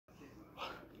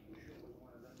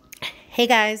Hey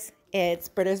guys, it's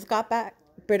Britters got back.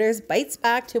 Britters bites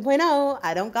back 2.0.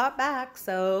 I don't got back.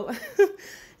 So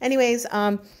anyways,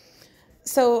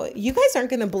 so you guys aren't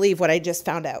going to believe what I just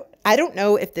found out. I don't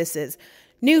know if this is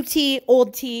new tea,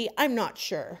 old tea. I'm not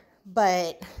sure,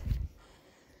 but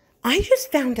I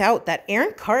just found out that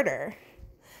Aaron Carter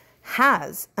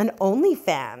has an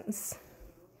OnlyFans.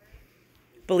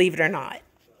 Believe it or not.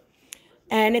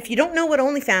 And if you don't know what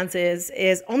OnlyFans is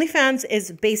OnlyFans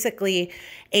is basically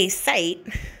a site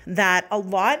that a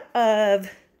lot of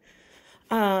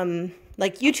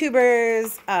like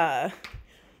YouTubers,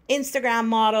 Instagram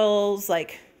models,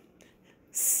 like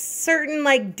certain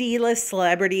like D-list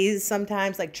celebrities,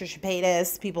 sometimes like Trisha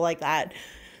Paytas, people like that,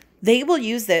 they will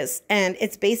use this. And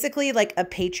it's basically like a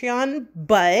Patreon,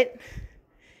 but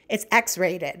it's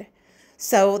X-rated.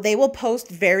 So they will post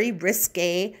very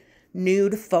risque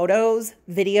nude photos,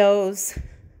 videos.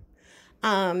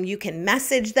 You can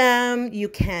message them. You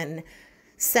can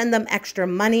send them extra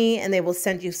money and they will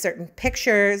send you certain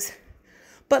pictures.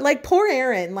 But like poor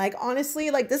Aaron, like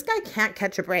honestly, like this guy can't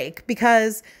catch a break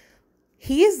because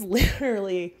he is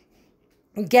literally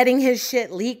getting his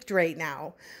shit leaked right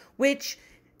now, which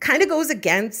kind of goes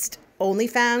against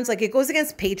OnlyFans. Like it goes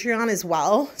against Patreon as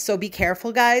well. So be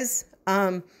careful, guys.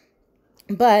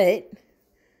 But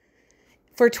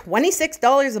for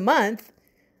 $26 a month,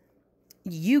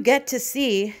 you get to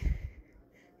see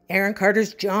Aaron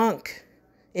Carter's junk.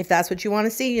 If that's what you want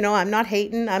to see, you know, I'm not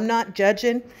hating. I'm not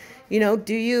judging. You know,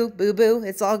 do you, boo-boo.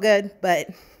 It's all good. But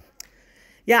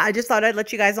yeah, I just thought I'd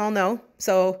let you guys all know.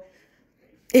 So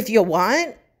if you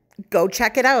want, go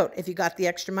check it out. If you got the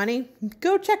extra money,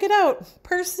 go check it out.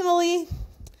 Personally,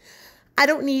 I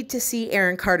don't need to see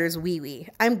Aaron Carter's wee-wee.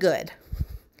 I'm good.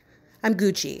 I'm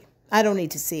Gucci. I don't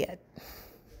need to see it.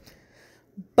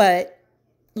 But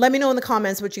let me know in the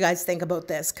comments what you guys think about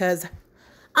this, because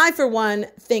I, for one,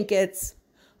 think it's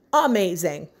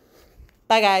amazing.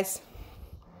 Bye, guys.